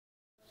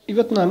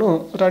ಇವತ್ತು ನಾನು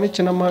ರಾಣಿ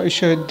ಚೆನ್ನಮ್ಮ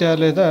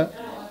ವಿಶ್ವವಿದ್ಯಾಲಯದ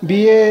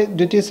BA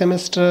ದ್ವಿತೀಯ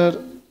ಸೆಮಿಸ್ಟರ್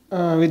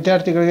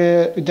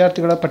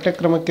ವಿದ್ಯಾರ್ಥಿಗಳ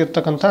ಪಠ್ಯಕ್ರಮಕ್ಕೆ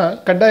ಇರ್ತಕ್ಕಂಥ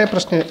ಕಡ್ಡಾಯ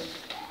ಪ್ರಶ್ನೆ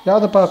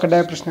ಯಾವುದಪ್ಪ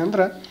ಕಡ್ಡಾಯ ಪ್ರಶ್ನೆ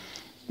ಅಂದ್ರೆ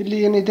ಇಲ್ಲಿ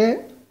ಏನಿದೆ,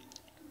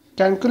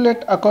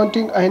 calculate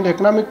accounting and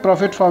economic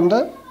profit from the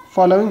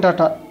following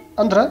data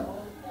ಅಂದ್ರೆ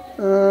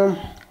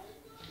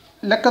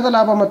ಲೆಕ್ಕದ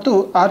ಲಾಭ ಮತ್ತು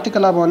ಆರ್ಥಿಕ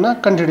ಲಾಭವನ್ನು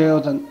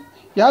ಕಂಡುಹಿಡಿಯೋದನ್ನು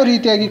ಯಾವ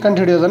ರೀತಿಯಾಗಿ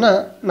ಕಂಡುಹಿಡಿಯೋದನ್ನು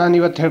ನಾನು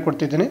ಇವತ್ತು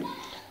ಹೇಳ್ಕೊಡ್ತಿದ್ದೀನಿ.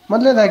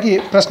 ಮೊದಲನೇದಾಗಿ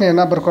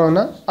ಪ್ರಶ್ನೆಯನ್ನು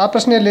ಬರ್ಕೊಳ್ಳೋಣ. ಆ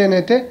ಪ್ರಶ್ನೆಯಲ್ಲಿ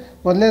ಏನೈತೆ,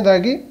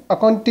 ಮೊದಲನೇದಾಗಿ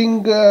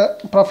ಅಕೌಂಟಿಂಗ್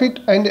ಪ್ರಾಫಿಟ್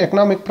ಆ್ಯಂಡ್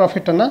ಎಕನಾಮಿಕ್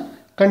ಪ್ರಾಫಿಟನ್ನು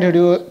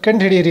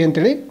ಕಂಡುಹಿಡಿಯಿರಿ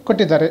ಅಂತೇಳಿ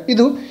ಕೊಟ್ಟಿದ್ದಾರೆ.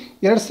 ಇದು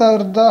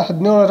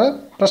 2017ರ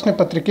ಪ್ರಶ್ನೆ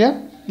ಪತ್ರಿಕೆಯ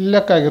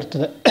ಲೆಕ್ಕ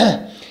ಆಗಿರ್ತದೆ.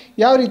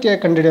 ಯಾವ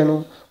ರೀತಿಯಾಗಿ ಕಂಡುಹಿಡಿಯೋಣ?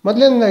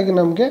 ಮೊದಲನೇದಾಗಿ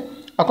ನಮಗೆ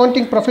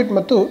ಅಕೌಂಟಿಂಗ್ ಪ್ರಾಫಿಟ್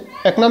ಮತ್ತು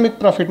ಎಕನಾಮಿಕ್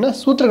ಪ್ರಾಫಿಟ್ನ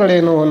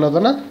ಸೂತ್ರಗಳೇನು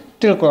ಅನ್ನೋದನ್ನು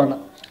ತಿಳ್ಕೊಳ್ಳೋಣ.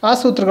 ಆ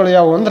ಸೂತ್ರಗಳು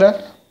ಯಾವುವು ಅಂದರೆ,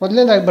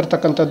 ಮೊದಲನೇದಾಗಿ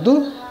ಬರ್ತಕ್ಕಂಥದ್ದು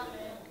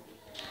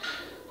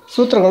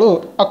ಸೂತ್ರಗಳು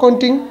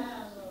ಅಕೌಂಟಿಂಗ್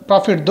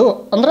ಪ್ರಾಫಿಟ್ದು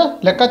ಅಂದ್ರೆ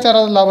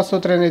ಲೆಕ್ಕಾಚಾರದ ಲಾಭ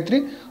ಸೂತ್ರ ಏನೈತ್ರಿ,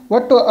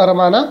 ಒಟ್ಟು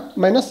ವರಮಾನ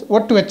ಮೈನಸ್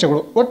ಒಟ್ಟು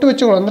ವೆಚ್ಚಗಳು. ಒಟ್ಟು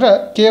ವೆಚ್ಚಗಳು ಅಂದ್ರೆ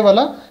ಕೇವಲ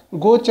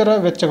ಗೋಚರ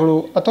ವೆಚ್ಚಗಳು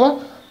ಅಥವಾ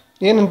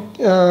ಏನು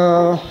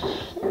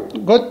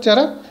ಗೋಚರ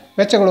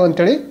ವೆಚ್ಚಗಳು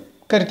ಅಂತೇಳಿ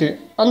ಕರಿತೀವಿ.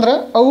 ಅಂದ್ರೆ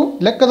ಅವು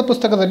ಲೆಕ್ಕದ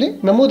ಪುಸ್ತಕದಲ್ಲಿ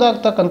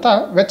ನಮೂದಾಗ್ತಕ್ಕಂಥ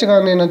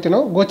ವೆಚ್ಚಗಳನ್ನು ಏನಂತೀವಿ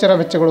ನಾವು ಗೋಚರ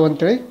ವೆಚ್ಚಗಳು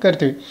ಅಂತೇಳಿ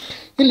ಕರಿತೀವಿ.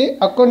 ಇಲ್ಲಿ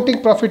ಅಕೌಂಟಿಂಗ್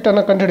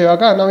ಪ್ರಾಫಿಟನ್ನು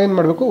ಕಂಡುಹಿಡಿಯುವಾಗ ನಾವೇನು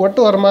ಮಾಡಬೇಕು, ಒಟ್ಟು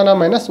ವರಮಾನ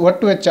ಮೈನಸ್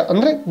ಒಟ್ಟು ವೆಚ್ಚ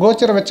ಅಂದರೆ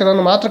ಗೋಚರ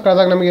ವೆಚ್ಚಗಳನ್ನು ಮಾತ್ರ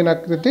ಕಳೆದಾಗ ನಮಗೆ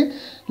ಏನಾಗ್ತೈತಿ,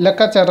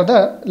 ಲೆಕ್ಕಾಚಾರದ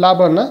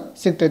ಲಾಭವನ್ನು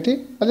ಸಿಗ್ತೈತಿ.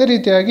 ಅದೇ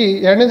ರೀತಿಯಾಗಿ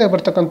ಎರಡನೇದಾಗಿ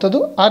ಬರ್ತಕ್ಕಂಥದ್ದು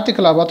ಆರ್ಥಿಕ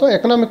ಲಾಭ ಅಥವಾ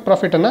ಎಕನಾಮಿಕ್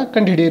ಪ್ರಾಫಿಟನ್ನು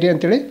ಕಂಡುಹಿಡಿಯಿರಿ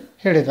ಅಂತೇಳಿ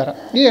ಹೇಳಿದ್ದಾರೆ.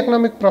 ಈ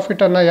ಎಕನಾಮಿಕ್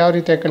ಪ್ರಾಫಿಟನ್ನು ಯಾವ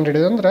ರೀತಿಯಾಗಿ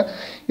ಕಂಡುಹಿಡಿಯೋದು ಅಂದ್ರೆ,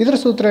 ಇದರ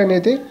ಸೂತ್ರ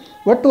ಏನೈತಿ,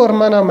 ಒಟ್ಟು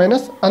ವರಮಾನ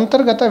ಮೈನಸ್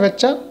ಅಂತರ್ಗತ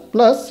ವೆಚ್ಚ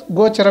ಪ್ಲಸ್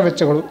ಗೋಚರ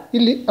ವೆಚ್ಚಗಳು.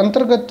 ಇಲ್ಲಿ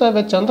ಅಂತರ್ಗತ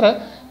ವೆಚ್ಚ ಅಂದರೆ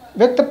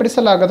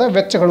ವ್ಯಕ್ತಪಡಿಸಲಾಗದ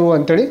ವೆಚ್ಚಗಳು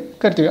ಅಂತೇಳಿ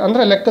ಕರಿತೀವಿ.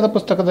 ಅಂದರೆ ಲೆಕ್ಕದ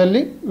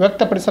ಪುಸ್ತಕದಲ್ಲಿ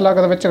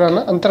ವ್ಯಕ್ತಪಡಿಸಲಾಗದ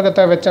ವೆಚ್ಚಗಳನ್ನು ಅಂತರ್ಗತ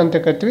ವೆಚ್ಚ ಅಂತ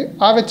ಕರಿತೀವಿ.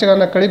 ಆ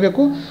ವೆಚ್ಚಗಳನ್ನು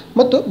ಕಳಿಬೇಕು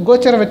ಮತ್ತು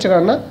ಗೋಚರ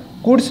ವೆಚ್ಚಗಳನ್ನು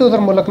ಕೂಡಿಸೋದ್ರ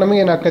ಮೂಲಕ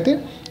ನಮಗೆ ಏನಾಗ್ತೈತಿ,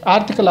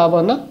 ಆರ್ಥಿಕ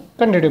ಲಾಭವನ್ನು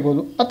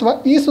ಕಂಡುಹಿಡಿಬೋದು. ಅಥವಾ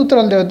ಈ ಸೂತ್ರ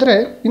ಅಲ್ಲದೆ ಇದ್ದರೆ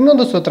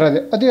ಇನ್ನೊಂದು ಸೂತ್ರ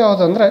ಇದೆ. ಅದು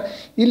ಯಾವುದಂದ್ರೆ,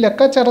 ಈ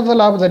ಲೆಕ್ಕಾಚಾರದ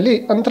ಲಾಭದಲ್ಲಿ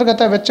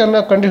ಅಂತರ್ಗತ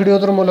ವೆಚ್ಚವನ್ನು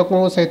ಕಂಡುಹಿಡಿಯೋದ್ರ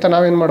ಮೂಲಕವೂ ಸಹಿತ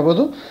ನಾವೇನು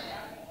ಮಾಡ್ಬೋದು,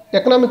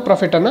 ಎಕನಾಮಿಕ್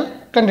ಪ್ರಾಫಿಟನ್ನು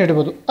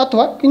ಕಂಡುಹಿಡಿಬೋದು.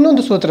 ಅಥವಾ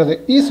ಇನ್ನೊಂದು ಸೂತ್ರ ಇದೆ,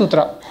 ಈ ಸೂತ್ರ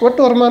ಒಟ್ಟು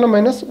ವರಮಾನ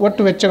ಮೈನಸ್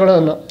ಒಟ್ಟು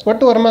ವೆಚ್ಚಗಳನ್ನು,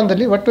 ಒಟ್ಟು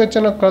ವರಮಾನದಲ್ಲಿ ಒಟ್ಟು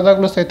ವೆಚ್ಚನ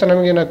ಕಳೆದಾಗಲೂ ಸಹಿತ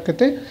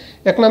ನಮಗೇನಾಗ್ತೈತಿ,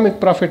 ಎಕನಾಮಿಕ್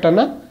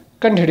ಪ್ರಾಫಿಟನ್ನು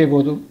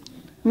ಕಂಡುಹಿಡಿಬೋದು.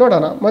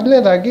 ನೋಡೋಣ.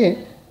 ಮೊದಲನೇದಾಗಿ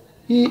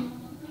ಈ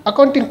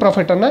ಅಕೌಂಟಿಂಗ್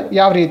ಪ್ರಾಫಿಟನ್ನು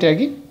ಯಾವ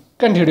ರೀತಿಯಾಗಿ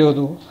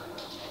ಕಂಡುಹಿಡಿಯೋದು.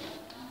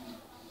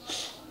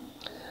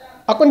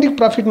 ಅಕೌಂಟಿಂಗ್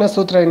ಪ್ರಾಫಿಟ್ನ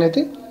ಸೂತ್ರ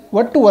ಏನೈತಿ,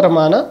 ಒಟ್ಟು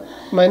ವರಮಾನ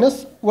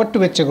ಮೈನಸ್ ಒಟ್ಟು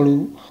ವೆಚ್ಚಗಳು.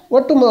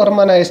 ಒಟ್ಟು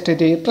ವರಮಾನ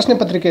ಎಷ್ಟೈತಿ ಪ್ರಶ್ನೆ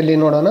ಪತ್ರಿಕೆಯಲ್ಲಿ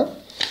ನೋಡೋಣ.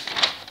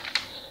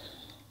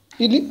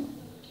 ಇಲ್ಲಿ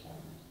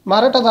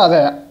ಮಾರಾಟದ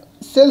ಆದಾಯ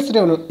ಸೇಲ್ಸ್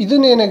ರೆವೆನ್ಯೂ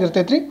ಇದನ್ನ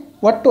ಏನಾಗಿರ್ತೈತಿ ರೀ,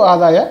 ಒಟ್ಟು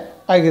ಆದಾಯ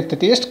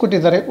ಆಗಿರ್ತೈತಿ. ಎಷ್ಟು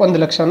ಕೊಟ್ಟಿದ್ದಾರೆ,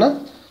 1 ಲಕ್ಷನ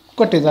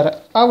ಕೊಟ್ಟಿದ್ದಾರೆ.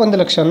 ಆ 1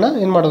 ಲಕ್ಷನ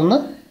ಏನು ಮಾಡೋದನ್ನ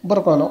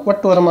ಬರ್ಕೋಣ.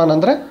 ಒಟ್ಟು ವರಮಾನ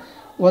ಅಂದರೆ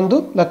 1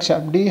 ಲಕ್ಷ,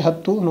 ಡಿ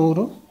 10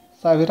 100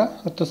 1000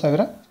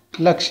 10,000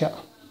 ಲಕ್ಷ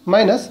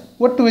ಮೈನಸ್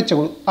ಒಟ್ಟು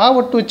ವೆಚ್ಚಗಳು. ಆ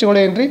ಒಟ್ಟು ವೆಚ್ಚಗಳು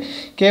ಏನು ರೀ,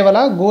 ಕೇವಲ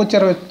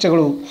ಗೋಚರ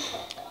ವೆಚ್ಚಗಳು.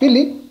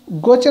 ಇಲ್ಲಿ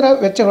ಗೋಚರ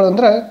ವೆಚ್ಚಗಳು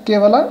ಅಂದ್ರೆ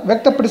ಕೇವಲ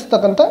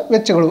ವ್ಯಕ್ತಪಡಿಸ್ತಕ್ಕಂಥ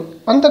ವೆಚ್ಚಗಳು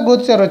ಅಂತ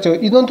ಗೋಚರ ವೆಚ್ಚಗಳು.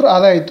 ಇದಂತೂ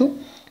ಆದಾಯ ಆಯಿತು.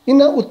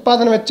 ಇನ್ನು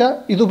ಉತ್ಪಾದನಾ ವೆಚ್ಚ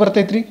ಇದು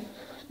ಬರ್ತೈತೆ ರೀ.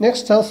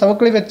 ನೆಕ್ಸ್ಟ್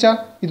ಸವಕಳಿ ವೆಚ್ಚ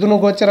ಇದನ್ನು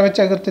ಗೋಚರ ವೆಚ್ಚ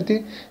ಆಗಿರ್ತೈತಿ.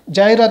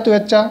 ಜಾಹೀರಾತು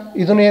ವೆಚ್ಚ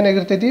ಇದನ್ನು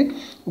ಏನಾಗಿರ್ತೈತಿ,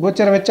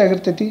 ಗೋಚರ ವೆಚ್ಚ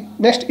ಆಗಿರ್ತೈತಿ.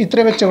 ನೆಕ್ಸ್ಟ್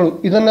ಇತರೆ ವೆಚ್ಚಗಳು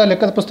ಇದನ್ನು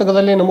ಲೆಕ್ಕದ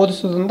ಪುಸ್ತಕದಲ್ಲಿ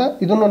ನಮೂದಿಸೋದ್ರಿಂದ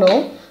ಇದನ್ನು ನಾವು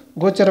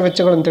ಗೋಚರ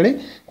ವೆಚ್ಚಗಳು ಅಂತೇಳಿ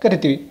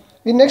ಕರಿತೀವಿ.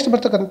 ಈ ನೆಕ್ಸ್ಟ್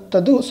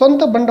ಬರ್ತಕ್ಕಂಥದ್ದು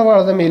ಸ್ವಂತ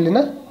ಬಂಡವಾಳದ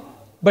ಮೇಲಿನ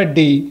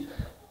ಬಡ್ಡಿ.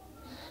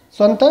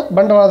 ಸ್ವಂತ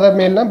ಬಂಡವಾಳದ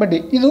ಮೇಲಿನ ಬಡ್ಡಿ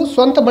ಇದು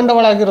ಸ್ವಂತ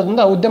ಬಂಡವಾಳ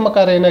ಆಗಿರೋದ್ರಿಂದ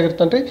ಉದ್ಯಮಕಾರ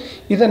ಏನಾಗಿರ್ತಂದ್ರೆ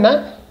ಇದನ್ನು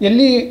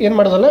ಎಲ್ಲಿ ಏನು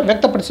ಮಾಡೋದಲ್ಲ,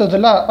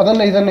 ವ್ಯಕ್ತಪಡಿಸೋದಿಲ್ಲ.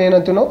 ಇದನ್ನು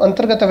ಏನಂತೀವಿ ನಾವು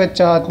ಅಂತರ್ಗತ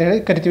ವೆಚ್ಚ ಅಂತೇಳಿ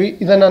ಕರಿತೀವಿ.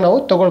 ಇದನ್ನು ನಾವು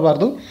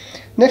ತೊಗೊಳ್ಬಾರ್ದು.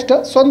 ನೆಕ್ಸ್ಟ್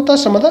ಸ್ವಂತ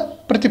ಶ್ರಮದ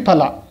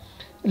ಪ್ರತಿಫಲ,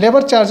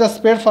 labour charges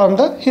paid form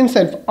the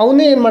himself.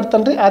 ಅವನೇ ಏನು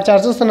ಮಾಡ್ತಾನೆ ರೀ, ಆ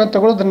ಚಾರ್ಜಸನ್ನು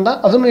ತಗೊಳ್ಳೋದ್ರಿಂದ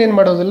ಅದನ್ನು ಏನು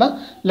ಮಾಡೋದಿಲ್ಲ,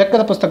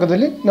 ಲೆಕ್ಕದ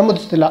ಪುಸ್ತಕದಲ್ಲಿ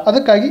ನಮೂದಿಸೋದಿಲ್ಲ.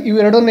 ಅದಕ್ಕಾಗಿ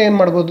ಇವೆರಡನ್ನೂ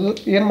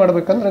ಏನು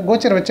ಮಾಡಬೇಕಂದ್ರೆ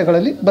ಗೋಚರ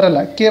ವೆಚ್ಚಗಳಲ್ಲಿ ಬರಲ್ಲ.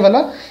 ಕೇವಲ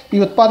ಈ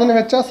ಉತ್ಪಾದನಾ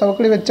ವೆಚ್ಚ,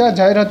 ಸವಕಳಿ ವೆಚ್ಚ,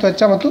 ಜಾಹೀರಾತು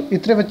ವೆಚ್ಚ ಮತ್ತು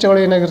ಇತರೆ ವೆಚ್ಚಗಳು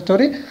ಏನಾಗಿರ್ತವೆ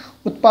ರೀ,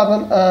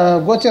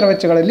 ಗೋಚರ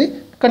ವೆಚ್ಚಗಳಲ್ಲಿ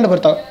ಕಂಡು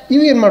ಬರ್ತಾವೆ.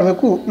 ಇವು ಏನು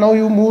ಮಾಡಬೇಕು, ನಾವು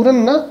ಇವು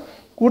 3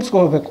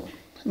 ಕೂಡಿಸ್ಕೋಬೇಕು,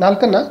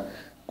 4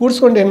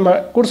 ಕೂಡಿಸ್ಕೊಂಡು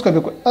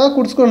ಕೂಡಿಸ್ಕೋಬೇಕು. ಆ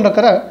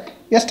ಕೂಡಿಸ್ಕೊಂಡಕ್ಕಾರ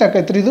ಎಷ್ಟು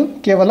ಆಕೈತೆ ರೀ, ಇದು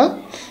ಕೇವಲ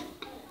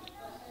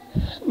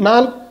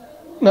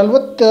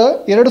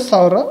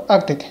 42,000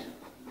 ಆಗ್ತೈತಿ.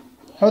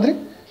 ಹೌದ್ರಿ.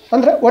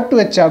 ಅಂದರೆ ಒಟ್ಟು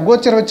ವೆಚ್ಚ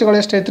ಗೋಚರ ವೆಚ್ಚಗಳು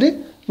ಎಷ್ಟೈತೆ ರೀ,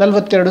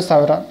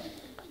 42,000.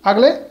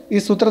 ಆಗಲೇ ಈ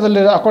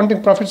ಸೂತ್ರದಲ್ಲಿ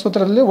ಅಕೌಂಟಿಂಗ್ ಪ್ರಾಫಿಟ್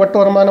ಸೂತ್ರದಲ್ಲಿ ಒಟ್ಟು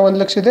ವರಮಾನ 1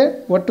 ಲಕ್ಷ ಇದೆ.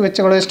 ಒಟ್ಟು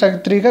ವೆಚ್ಚಗಳು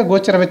ಎಷ್ಟಾಗಿತ್ತು ರೀ, ಈಗ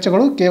ಗೋಚರ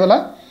ವೆಚ್ಚಗಳು ಕೇವಲ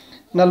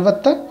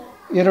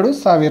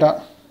 42,000.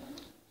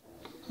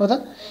 ಹೌದಾ.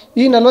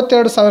 ಈ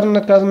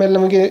 42,000 ಕಳೆದ ಮೇಲೆ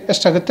ನಮಗೆ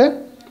ಎಷ್ಟಾಗುತ್ತೆ,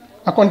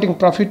 accounting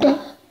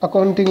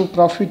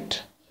profit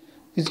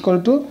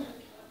equal to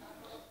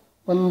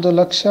 1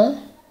 lakh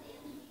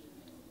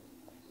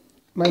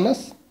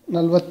minus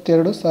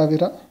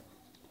 42,000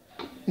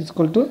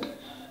 equal to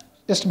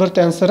ಎಷ್ಟು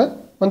ಬರುತ್ತೆ ಆನ್ಸರ್,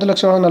 1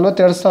 ಲಕ್ಷ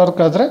 42,000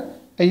 ಕಳೆದ್ರೆ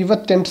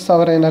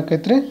 58,000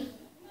 ಏನಾಕೈತೆ ರೀ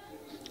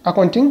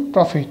ಅಕೌಂಟಿಂಗ್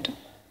ಪ್ರಾಫಿಟ್.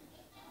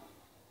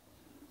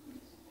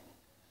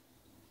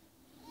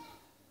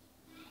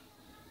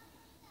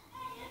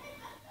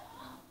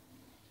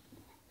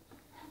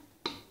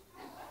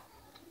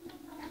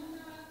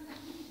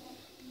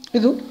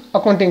 ಇದು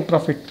ಅಕೌಂಟಿಂಗ್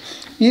ಪ್ರಾಫಿಟ್.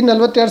 ಈ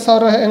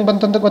 42,000 ಹೆಂಗೆ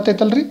ಬಂತಂತ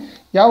ಗೊತ್ತೈತಲ್ರಿ.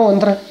 ಯಾವ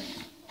ಅಂದ್ರೆ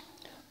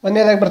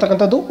ಒಂದನೇದಾಗಿ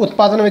ಬರ್ತಕ್ಕಂಥದ್ದು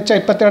ಉತ್ಪಾದನಾ ವೆಚ್ಚ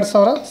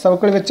 22,000,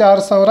 ಸವಕಳಿ ವೆಚ್ಚ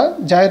 6,000,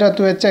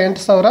 ಜಾಹೀರಾತು ವೆಚ್ಚ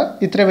 8,000,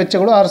 ಇತರೆ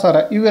ವೆಚ್ಚಗಳು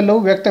 6,000. ಇವೆಲ್ಲವೂ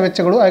ವ್ಯಕ್ತ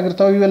ವೆಚ್ಚಗಳು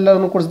ಆಗಿರ್ತಾವೆ.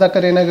 ಇವೆಲ್ಲವನ್ನು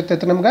ಕೂಡಿಸಿದಾಗ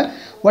ಏನಾಗಿರ್ತೈತೆ ನಮ್ಗೆ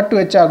ಒಟ್ಟು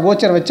ವೆಚ್ಚ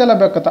ಗೋಚರ ವೆಚ್ಚ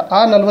ಲಭ್ಯ ಆಗುತ್ತೆ. ಆ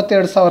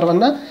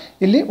 42,000ವನ್ನು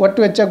ಇಲ್ಲಿ ಒಟ್ಟು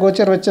ವೆಚ್ಚ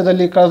ಗೋಚರ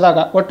ವೆಚ್ಚದಲ್ಲಿ ಕಳೆದಾಗ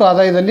ಒಟ್ಟು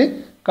ಆದಾಯದಲ್ಲಿ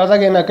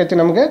ಕಳೆದಾಗ ಏನಾಗ್ತೈತಿ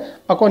ನಮಗೆ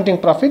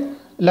ಅಕೌಂಟಿಂಗ್ ಪ್ರಾಫಿಟ್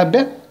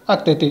ಲಭ್ಯ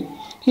ಆಗ್ತೈತಿ.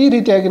 ಈ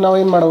ರೀತಿಯಾಗಿ ನಾವು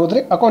ಏನು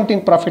ಮಾಡ್ಬೋದ್ರಿ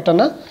ಅಕೌಂಟಿಂಗ್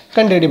ಪ್ರಾಫಿಟನ್ನು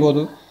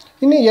ಕಂಡುಹಿಡಿಬೋದು.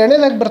 ಇನ್ನು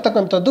ಎರಡನೇದಾಗಿ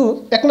ಬರ್ತಕ್ಕಂಥದ್ದು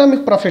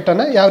ಎಕನಾಮಿಕ್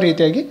ಪ್ರಾಫಿಟನ್ನು ಯಾವ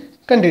ರೀತಿಯಾಗಿ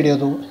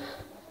ಕಂಡುಹಿಡಿಯೋದು.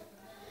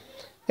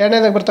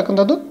 ಎರಡನೇದಾಗಿ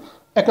ಬರ್ತಕ್ಕಂಥದ್ದು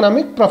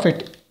ಎಕನಾಮಿಕ್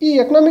ಪ್ರಾಫಿಟ್. ಈ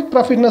ಎಕನಾಮಿಕ್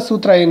ಪ್ರಾಫಿಟ್ನ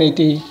ಸೂತ್ರ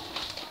ಏನೈತಿ.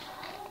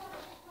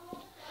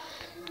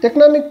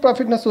 ಎಕನಾಮಿಕ್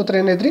ಪ್ರಾಫಿಟ್ನ ಸೂತ್ರ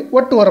ಏನೈತ್ರಿ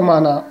ಒಟ್ಟು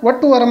ವರಮಾನ.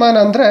 ಒಟ್ಟು ವರಮಾನ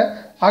ಅಂದರೆ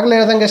ಆಗಲೇ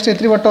ಹೇಳ್ದಂಗೆ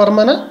ಎಷ್ಟೈತ್ರಿ ಒಟ್ಟು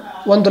ವರಮಾನ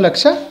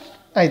 1,00,000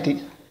 ಐತಿ.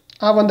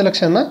 ಆ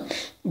 1,00,000ನ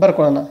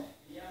ಬರ್ಕೊಳ್ಳೋಣ.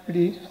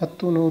 ಇಡೀ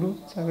 10, 100,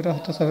 1000,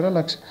 10,000,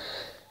 ಲಕ್ಷ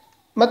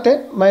ಮತ್ತು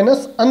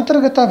ಮೈನಸ್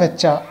ಅಂತರ್ಗತ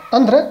ವೆಚ್ಚ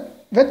ಅಂದರೆ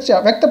ವೆಚ್ಚ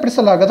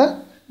ವ್ಯಕ್ತಪಡಿಸಲಾಗದ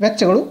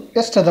ವೆಚ್ಚಗಳು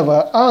ಎಷ್ಟದವ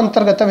ಆ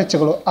ಅಂತರ್ಗತ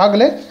ವೆಚ್ಚಗಳು.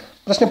 ಆಗಲೇ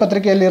ಪ್ರಶ್ನೆ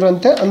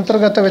ಪತ್ರಿಕೆಯಲ್ಲಿರುವಂತೆ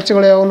ಅಂತರ್ಗತ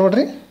ವೆಚ್ಚಗಳು ಯಾವ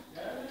ನೋಡ್ರಿ.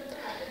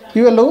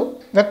 ಇವೆಲ್ಲವೂ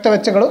ವ್ಯಕ್ತ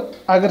ವೆಚ್ಚಗಳು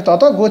ಆಗಿರ್ತಾವೆ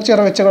ಅಥವಾ ಗೋಚರ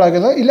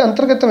ವೆಚ್ಚಗಳಾಗಿದ್ದಾವೆ. ಇಲ್ಲಿ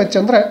ಅಂತರ್ಗತ ವೆಚ್ಚ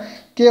ಅಂದರೆ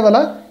ಕೇವಲ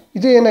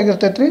ಇದು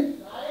ಏನಾಗಿರ್ತೈತೆ ರೀ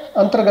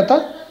ಅಂತರ್ಗತ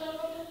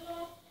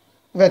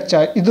ವೆಚ್ಚ.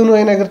 ಇದೂ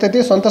ಏನಾಗಿರ್ತೈತಿ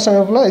ಸ್ವಂತ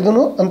ಸಮಯಫಲ,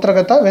 ಇದೂ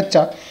ಅಂತರ್ಗತ ವೆಚ್ಚ.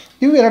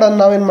 ಇವು ಎರಡನ್ನು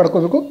ನಾವೇನು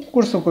ಮಾಡ್ಕೋಬೇಕು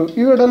ಕೂಡಿಸ್ಬೇಕು.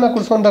 ಇವೆರಡನ್ನು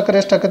ಕೂಡಿಸ್ಕೊಂಡಾಕರೆ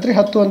ಎಷ್ಟು ಆಕತ್ರಿ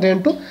 10 1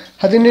 8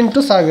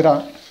 18,000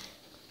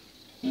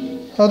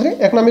 ಹೌದ್ರಿ.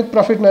 ಎಕನಾಮಿಕ್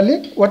ಪ್ರಾಫಿಟ್ನಲ್ಲಿ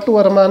ಒಟ್ಟು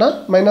ವರಮಾನ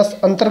ಮೈನಸ್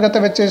ಅಂತರ್ಗತ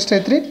ವೆಚ್ಚ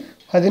ಎಷ್ಟೈತ್ರಿ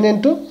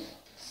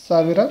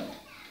 18,000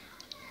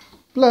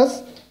 ಪ್ಲಸ್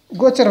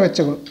ಗೋಚರ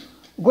ವೆಚ್ಚಗಳು.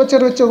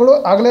 ಗೋಚರ ವೆಚ್ಚಗಳು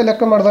ಆಗಲೇ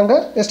ಲೆಕ್ಕ ಮಾಡ್ದಂಗೆ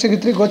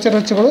ಎಷ್ಟಾಗಿತ್ತು ಗೋಚರ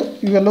ವೆಚ್ಚಗಳು.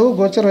 ಇವೆಲ್ಲವೂ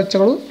ಗೋಚರ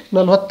ವೆಚ್ಚಗಳು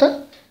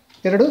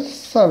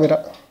 42,000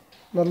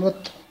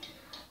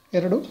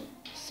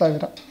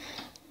 42,000.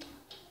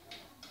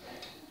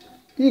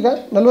 ಈಗ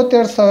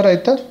 42,000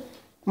 ಆಯಿತಾ.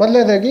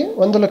 ಮೊದಲನೇದಾಗಿ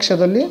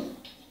 1,00,000ದಲ್ಲಿ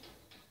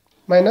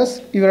ಮೈನಸ್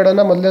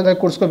ಇವೆರಡನ್ನು ಮೊದಲನೇದಾಗಿ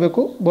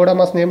ಕೂಡಿಸ್ಕೋಬೇಕು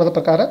ಬೋಡಮಾಸ್ ನಿಯಮದ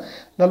ಪ್ರಕಾರ.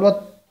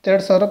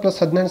 42,000 ಪ್ಲಸ್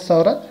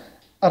 18,000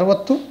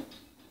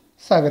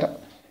 60,000.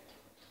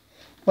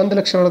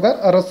 1,00,000 ಒಳಗೆ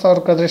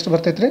 60,000 ಕಳೆದ್ರೆ ಎಷ್ಟು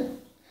ಬರ್ತೈತೆ ರೀ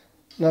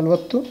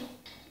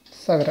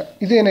 40,000.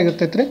 ಇದು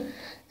ಏನಾಗಿರ್ತೈತೆ ರೀ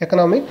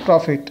ಎಕನಾಮಿಕ್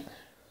ಪ್ರಾಫಿಟ್.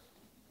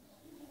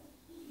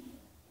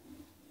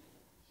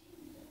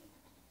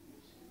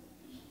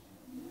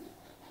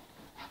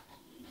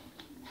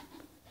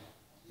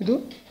 ಇದು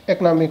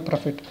ಎಕನಾಮಿಕ್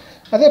ಪ್ರಾಫಿಟ್.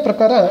 ಅದೇ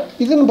ಪ್ರಕಾರ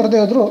ಇದನ್ನು ಬರದೇ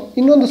ಹೋದರೂ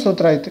ಇನ್ನೊಂದು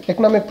ಸೂತ್ರ ಐತಿ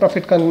ಎಕನಾಮಿಕ್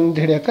ಪ್ರಾಫಿಟ್ ಕಂಡು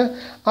ಹಿಡಿಯೋಕೆ.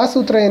 ಆ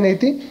ಸೂತ್ರ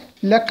ಏನೈತಿ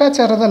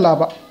ಲೆಕ್ಕಾಚಾರದ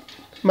ಲಾಭ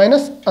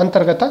ಮೈನಸ್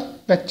ಅಂತರ್ಗತ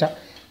ವೆಚ್ಚ.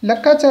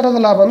 ಲೆಕ್ಕಾಚಾರದ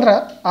ಲಾಭ ಅಂದ್ರೆ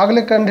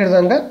ಆಗಲೇ ಕಂಡು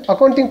ಹಿಡ್ದಂಗೆ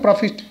ಅಕೌಂಟಿಂಗ್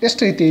ಪ್ರಾಫಿಟ್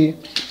ಎಷ್ಟು ಐತಿ.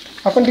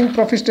 ಅಕೌಂಟಿಂಗ್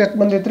ಪ್ರಾಫಿಟ್ ಎಷ್ಟು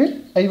ಬಂದೈತಿ ರೀ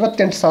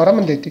 58,000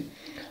 ಬಂದೈತಿ.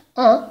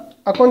 ಆ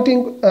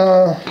ಅಕೌಂಟಿಂಗ್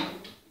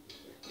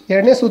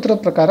ಎರಡನೇ ಸೂತ್ರದ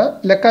ಪ್ರಕಾರ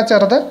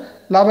ಲೆಕ್ಕಾಚಾರದ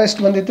ಲಾಭ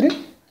ಎಷ್ಟು ಬಂದೈತಿ ರೀ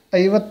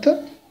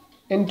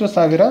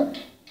 58,000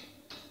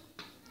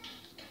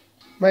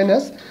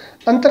 ಮೈನಸ್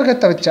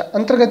ಅಂತರ್ಗತ ವೆಚ್ಚ.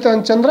 ಅಂತರ್ಗತ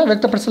ವೆಚ್ಚ ಅಂದ್ರೆ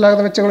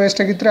ವ್ಯಕ್ತಪಡಿಸಲಾಗದ ವೆಚ್ಚಗಳು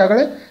ಎಷ್ಟಾಗಿತ್ತು ರೀ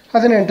ಆಗಲೇ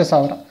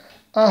 18,000.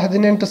 ಆ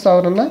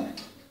 18,000ನ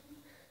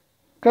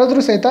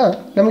ಕಳೆದ್ರೂ ಸಹಿತ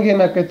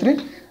ನಮಗೇನಾಕೈತೆ ರೀ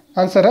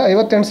ಆನ್ಸರ್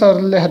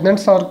 58,000ರಲ್ಲಿ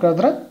 18,000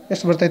 ಕಳೆದ್ರೆ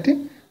ಎಷ್ಟು ಬರ್ತೈತಿ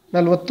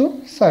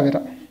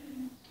 40,000.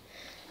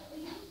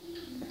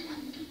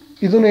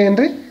 ಇದೂ ಏನು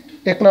ರೀ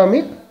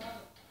ಎಕನಾಮಿಕ್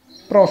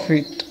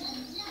ಪ್ರಾಫಿಟ್.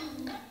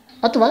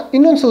 ಅಥವಾ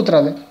ಇನ್ನೊಂದು ಸೂತ್ರ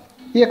ಅದೇ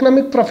ಈ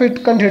ಎಕನಾಮಿಕ್ ಪ್ರಾಫಿಟ್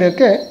ಕಂಡು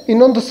ಹಿಡಿಯೋಕ್ಕೆ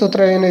ಇನ್ನೊಂದು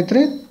ಸೂತ್ರ ಏನೈತೆ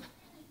ರೀ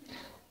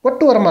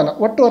ಒಟ್ಟು ವರಮಾನ.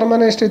 ಒಟ್ಟು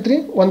ವರಮಾನ ಎಷ್ಟೈತೆ ರೀ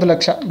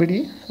 1,00,000 ಬಿಡಿ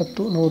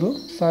 10 100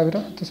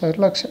 1000 10,000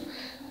 ಲಕ್ಷ.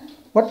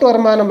 ಒಟ್ಟು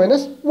ವರಮಾನ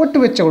ಮೈನಸ್ ಒಟ್ಟು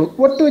ವೆಚ್ಚಗಳು.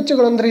 ಒಟ್ಟು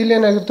ವೆಚ್ಚಗಳು ಅಂದರೆ ಇಲ್ಲಿ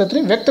ಏನಾಗಿರ್ತೈತೆ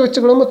ರೀ ವ್ಯಕ್ತ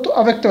ವೆಚ್ಚಗಳು ಮತ್ತು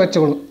ಅವ್ಯಕ್ತ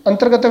ವೆಚ್ಚಗಳು,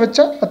 ಅಂತರ್ಗತ ವೆಚ್ಚ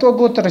ಅಥವಾ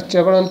ಗೋಚರ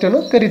ವೆಚ್ಚಗಳು ಅಂತೇನು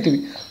ಕರಿತೀವಿ.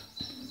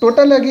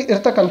 ಟೋಟಲ್ ಆಗಿ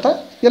ಇರ್ತಕ್ಕಂಥ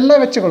ಎಲ್ಲ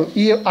ವೆಚ್ಚಗಳು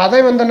ಈ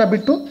ಆದಾಯವೊಂದನ್ನು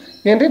ಬಿಟ್ಟು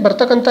ಏನು ರೀ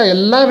ಬರ್ತಕ್ಕಂಥ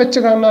ಎಲ್ಲ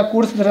ವೆಚ್ಚಗಳನ್ನು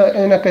ಕೂಡಿಸಿದ್ರೆ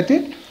ಏನಾಕೈತಿ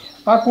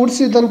ಆ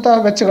ಕೂಡಿಸಿದಂಥ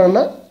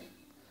ವೆಚ್ಚಗಳನ್ನು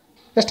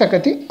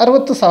ಎಷ್ಟಾಕೈತಿ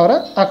 60,000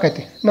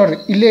 ಆಕೈತಿ. ನೋಡಿರಿ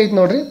ಇಲ್ಲೇ ಐತೆ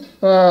ನೋಡಿರಿ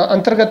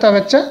ಅಂತರ್ಗತ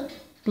ವೆಚ್ಚ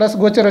ಪ್ಲಸ್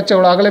ಗೋಚರ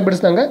ವೆಚ್ಚಗಳು ಆಗಲೇ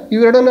ಬಿಡಿಸ್ದಂಗೆ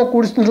ಇವೆರಡನ್ನ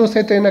ಕೂಡಿಸಿದ್ರು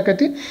ಸಹಿತ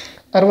ಏನಾಕೈತಿ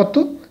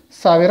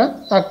 60,000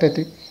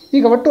 ಆಗ್ತೈತಿ.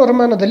 ಈಗ ಒಟ್ಟು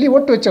ವರಮಾನದಲ್ಲಿ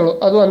ಒಟ್ಟು ವೆಚ್ಚಗಳು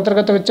ಅದು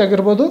ಅಂತರ್ಗತ ವೆಚ್ಚ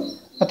ಆಗಿರ್ಬೋದು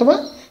ಅಥವಾ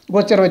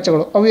ಗೋಚರ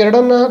ವೆಚ್ಚಗಳು ಅವು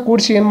ಎರಡನ್ನ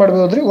ಕೂಡಿಸಿ ಏನು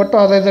ಮಾಡ್ಬೋದು ರೀ ಒಟ್ಟು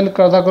ಆದಾಯದಲ್ಲಿ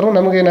ಕಳೆದಾಗರೂ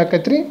ನಮಗೆ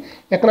ಏನಾಕೈತಿ ರೀ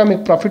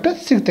ಎಕನಾಮಿಕ್ ಪ್ರಾಫಿಟ್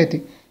ಸಿಗ್ತೈತಿ.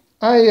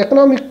 ಆ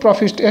ಎಕನಾಮಿಕ್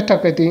ಪ್ರಾಫಿಟ್ ಎಷ್ಟು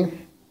ಆಕೈತಿ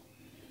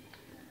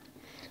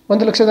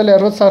 1,00,000ದಲ್ಲಿ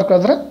 60,000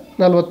 ಕಳೆದ್ರೆ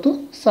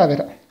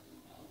 40,000.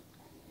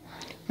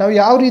 ನಾವು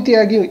ಯಾವ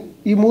ರೀತಿಯಾಗಿ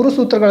ಈ ಮೂರು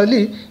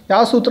ಸೂತ್ರಗಳಲ್ಲಿ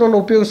ಯಾವ ಸೂತ್ರವನ್ನು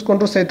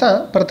ಉಪಯೋಗಿಸ್ಕೊಂಡ್ರೂ ಸಹಿತ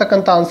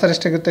ಬರ್ತಕ್ಕಂಥ ಆನ್ಸರ್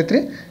ಎಷ್ಟಾಗಿರ್ತೈತಿ ರೀ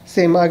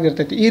ಸೇಮ್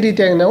ಆಗಿರ್ತೈತಿ. ಈ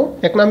ರೀತಿಯಾಗಿ ನಾವು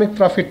ಎಕನಾಮಿಕ್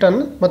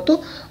ಪ್ರಾಫಿಟನ್ನು ಮತ್ತು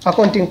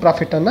ಅಕೌಂಟಿಂಗ್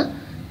ಪ್ರಾಫಿಟನ್ನು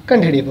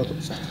ಕಂಡುಹಿಡಿಯಬಹುದು.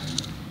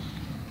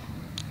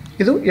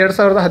 ಇದು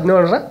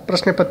 2017ರ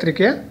ಪ್ರಶ್ನೆ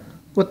ಪತ್ರಿಕೆಯ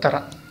ಉತ್ತರ.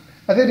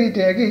 ಅದೇ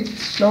ರೀತಿಯಾಗಿ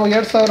ನಾವು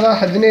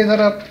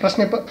 2015ರ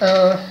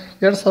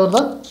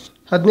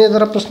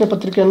ಪ್ರಶ್ನೆ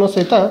ಪತ್ರಿಕೆಯನ್ನು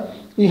ಸಹಿತ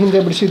ಈ ಹಿಂದೆ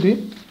ಬಿಡಿಸಿದ್ವಿ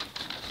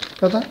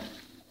ಹೌದಾ.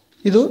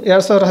 ಇದು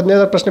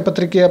 2015ರ ಪ್ರಶ್ನೆ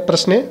ಪತ್ರಿಕೆಯ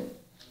ಪ್ರಶ್ನೆ.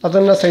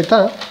 ಅದನ್ನು ಸಹಿತ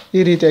ಈ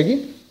ರೀತಿಯಾಗಿ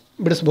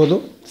ಬಿಡಿಸ್ಬೋದು.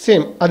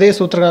 ಸೇಮ್ ಅದೇ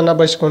ಸೂತ್ರಗಳನ್ನು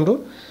ಬಳಸಿಕೊಂಡು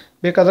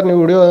ಬೇಕಾದರೆ ನೀವು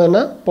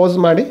ವಿಡಿಯೋವನ್ನು ಪೌಸ್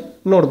ಮಾಡಿ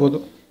ನೋಡ್ಬೋದು.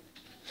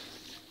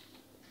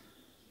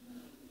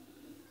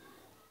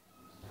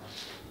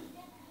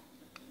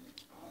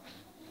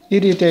 ಈ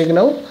ರೀತಿಯಾಗಿ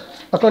ನಾವು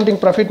ಅಕೌಂಟಿಂಗ್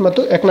ಪ್ರಾಫಿಟ್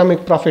ಮತ್ತು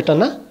ಎಕನಾಮಿಕ್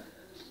ಪ್ರಾಫಿಟನ್ನು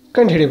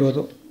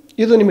ಕಂಡುಹಿಡಿಬೋದು.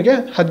 ಇದು ನಿಮಗೆ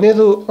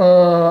 15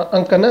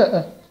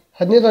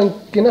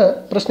 ಅಂಕಿನ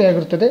ಪ್ರಶ್ನೆ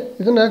ಆಗಿರುತ್ತದೆ.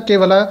 ಇದನ್ನು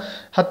ಕೇವಲ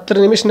 10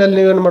 ನಿಮಿಷದಲ್ಲಿ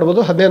ನೀವೇನು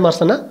ಮಾಡ್ಬೋದು, 15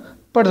 ಮಾರ್ಕ್ಸನ್ನು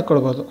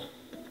ಪಡೆದುಕೊಳ್ಬೋದು.